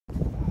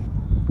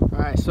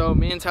Alright, so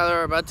me and Tyler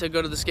are about to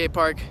go to the skate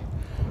park,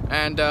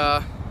 and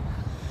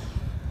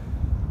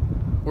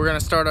we're gonna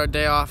start our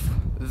day off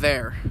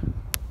there.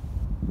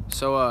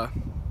 So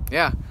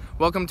yeah,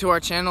 welcome to our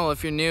channel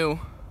if you're new.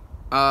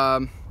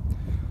 We're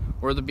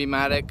the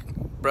Beematic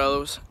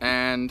Bros,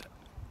 and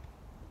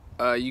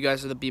you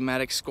guys are the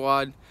Beematic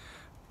Squad.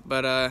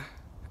 But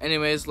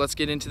anyways, let's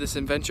get into this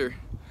adventure.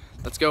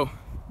 Let's go.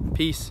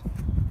 Peace.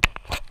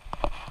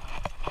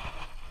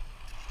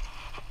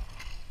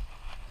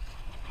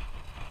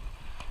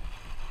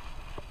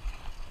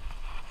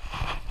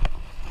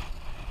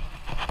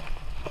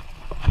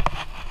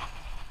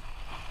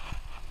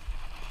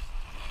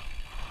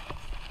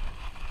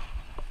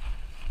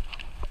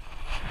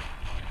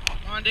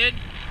 Come on, dude.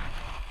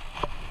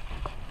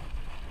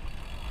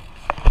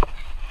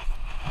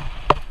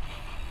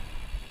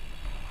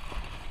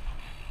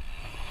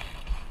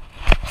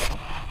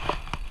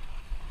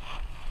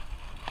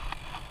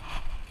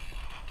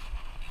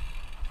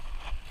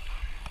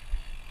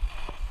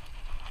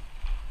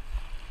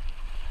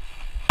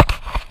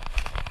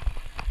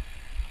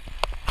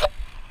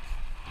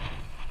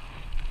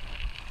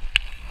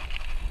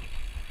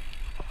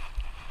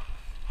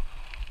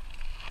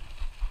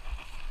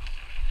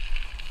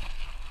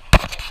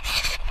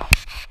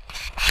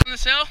 On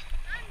this hill?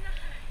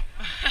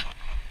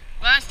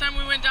 Last time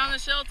we went down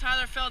this hill,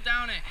 Tyler fell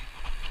down it.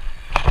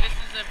 This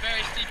is a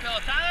very steep hill.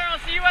 Tyler, I'll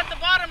see you at the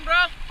bottom, bro.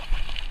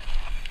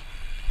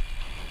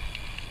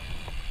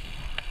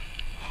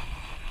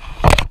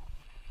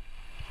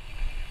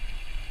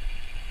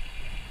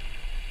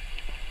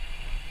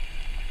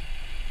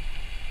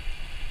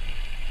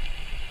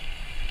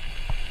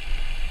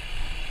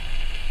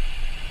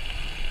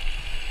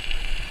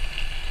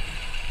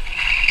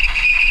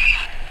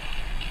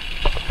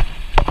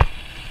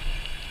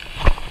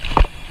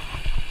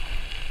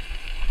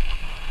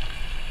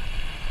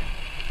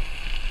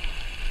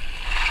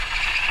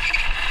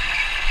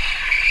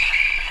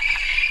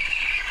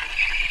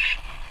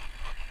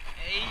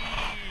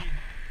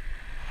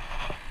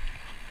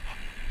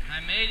 I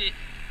made it.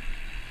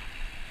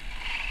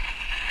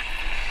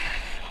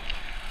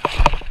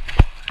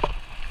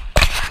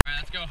 Alright,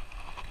 let's go.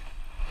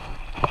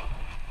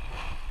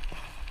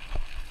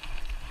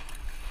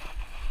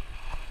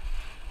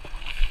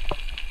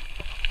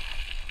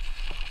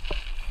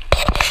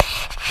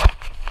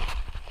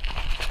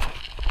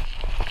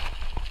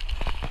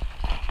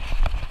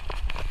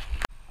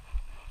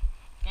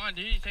 Come on,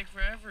 dude, you take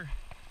forever.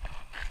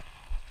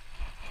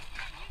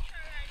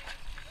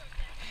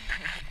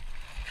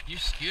 You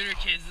scooter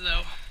kids,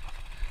 though.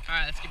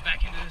 Alright, let's get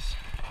back into this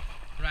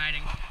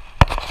riding.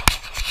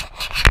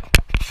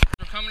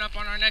 We're coming up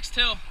on our next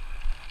hill.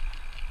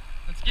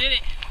 Let's get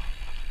it.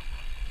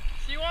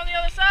 See you on the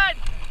other side.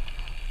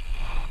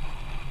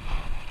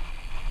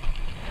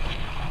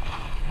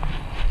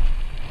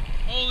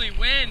 Holy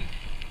wind.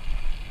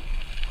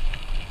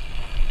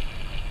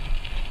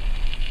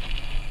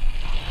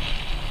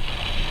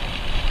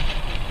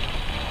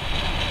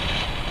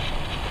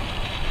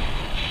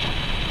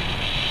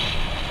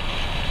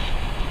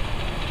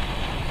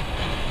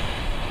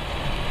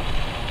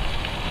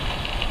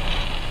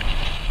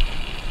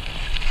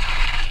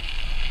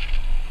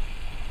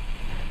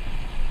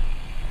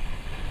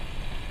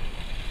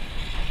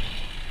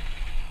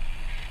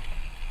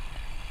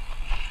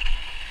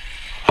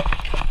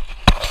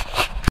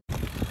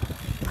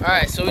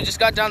 Alright, so we just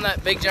got down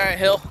that big giant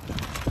hill.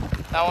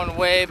 That one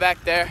way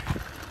back there.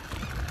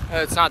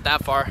 It's not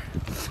that far.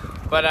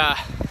 But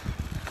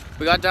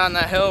we got down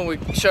that hill and we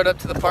showed up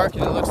to the park,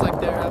 and it looks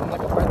like they're having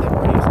like a birthday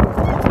party or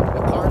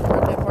something. A car's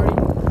birthday party.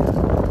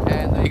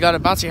 And they got a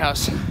bouncy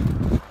house.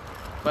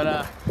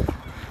 But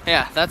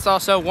yeah, that's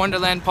also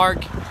Wonderland Park.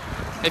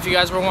 If you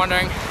guys were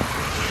wondering.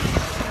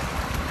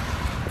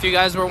 If you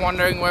guys were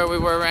wondering where we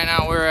were right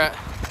now, we're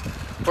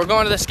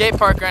going to the skate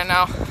park right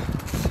now.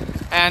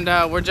 And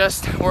we're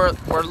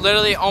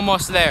literally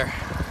almost there.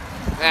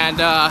 And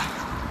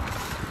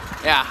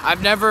yeah,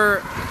 I've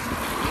never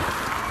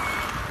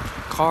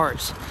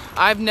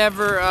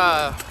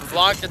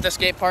vlogged at the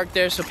skate park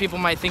there, so people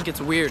might think it's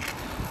weird.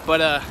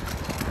 But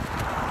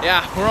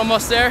yeah, we're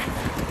almost there.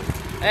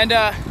 And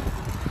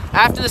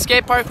after the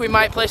skate park, we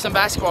might play some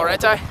basketball, right,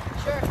 Ty?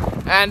 Sure.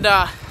 And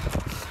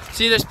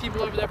see, there's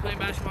people over there playing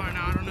basketball right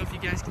now. I don't know if you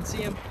guys can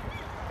see them,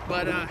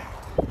 but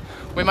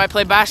we might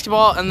play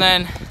basketball and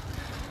then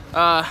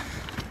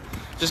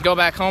just go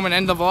back home and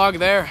end the vlog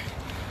there.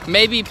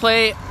 Maybe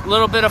play a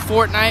little bit of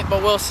Fortnite,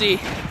 but we'll see.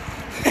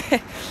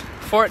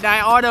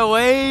 Fortnite all the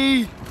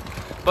way.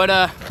 But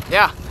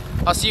yeah,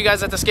 I'll see you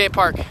guys at the skate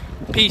park.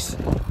 Peace.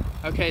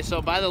 Okay,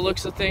 so by the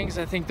looks of things,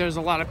 I think there's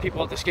a lot of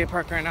people at the skate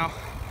park right now.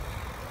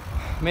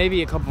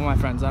 Maybe a couple of my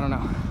friends, I don't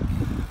know.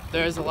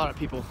 There is a lot of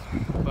people,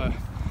 but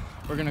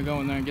we're gonna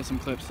go in there and get some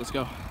clips. Let's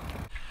go.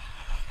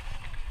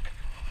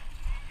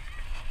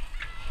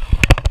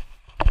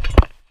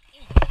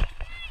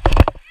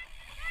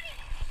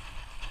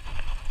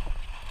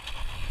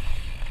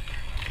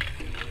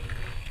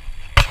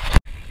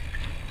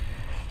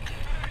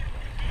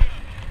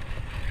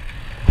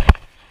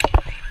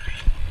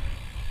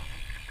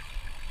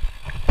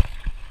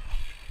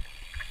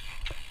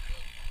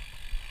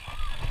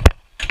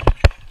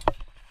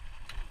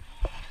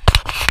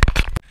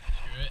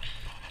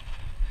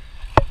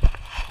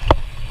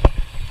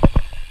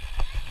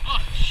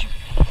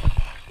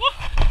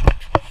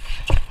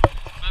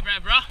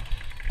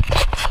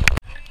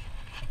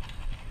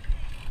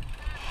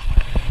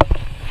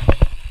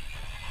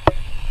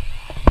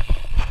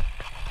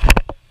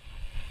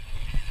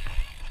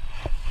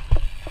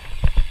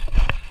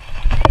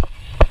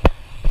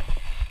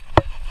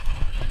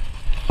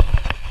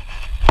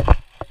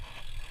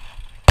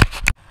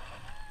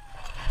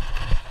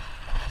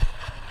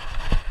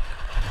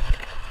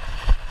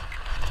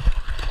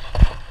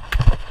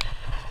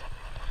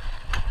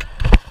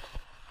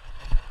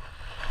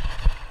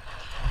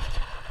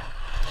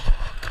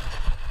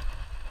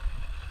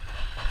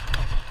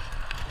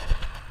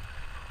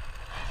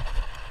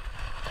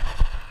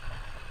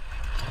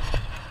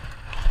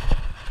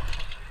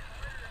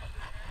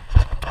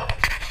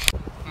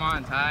 Come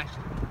on, Ty.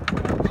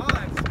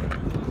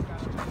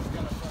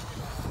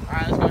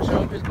 Alright, let's go show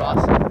him who's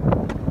boss.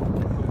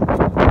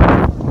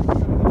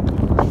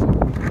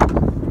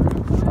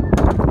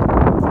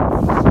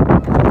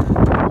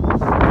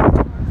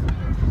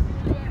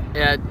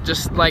 Yeah,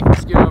 just like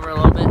scoot over a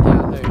little bit.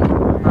 Yeah, there you go.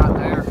 Right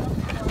there.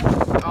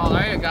 Oh,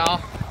 there you go.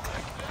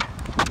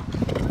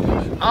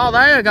 Oh,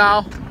 there you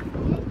go.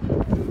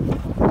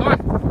 Come on.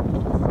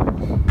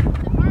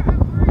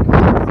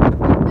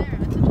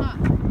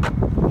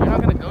 You're not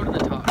gonna go to the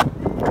top.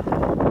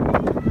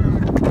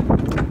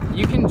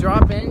 You can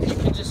drop in. You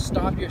can just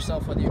stop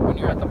yourself when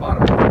you're at the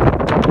bottom.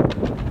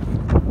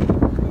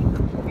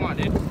 Come on,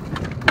 dude.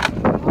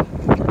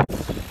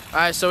 All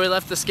right, so we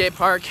left the skate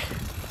park.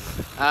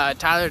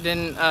 Tyler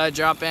didn't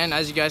drop in,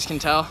 as you guys can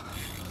tell.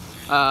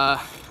 At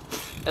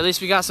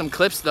least we got some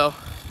clips though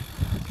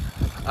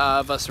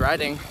of us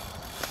riding,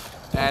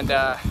 and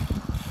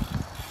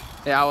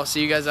yeah, we'll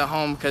see you guys at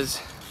home because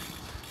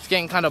it's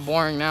getting kind of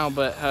boring now,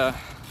 but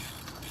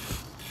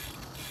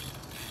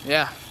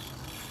yeah.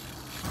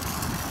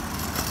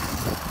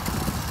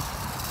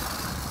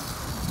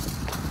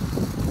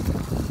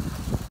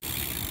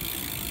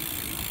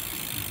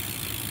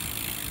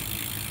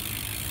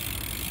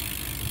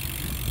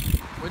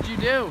 What'd you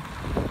do?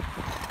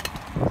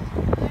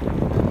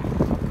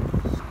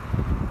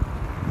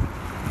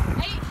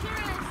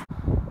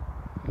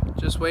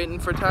 Just waiting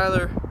for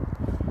Tyler.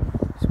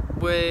 He's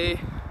way,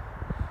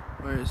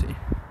 where is he?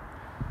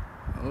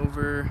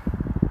 Over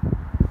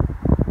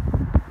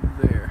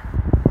there.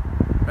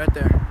 Right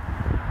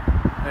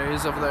there. There he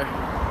is over there.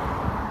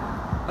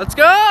 Let's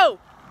go!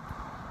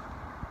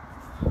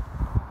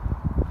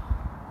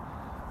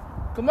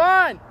 Come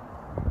on!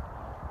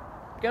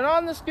 Get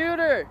on the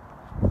scooter!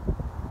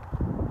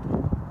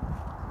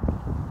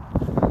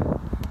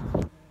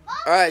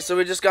 Alright, so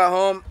we just got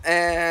home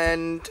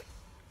and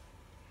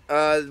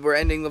we're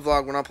ending the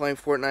vlog. We're not playing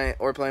Fortnite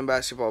or playing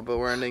basketball, but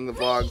we're ending the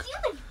vlog.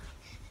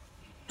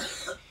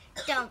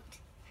 Don't.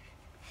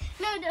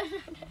 No.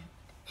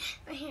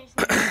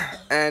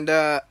 And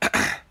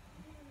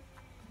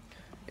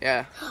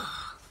yeah.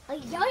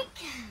 Yoink.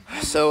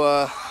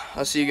 So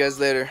I'll see you guys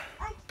later.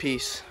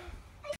 Peace.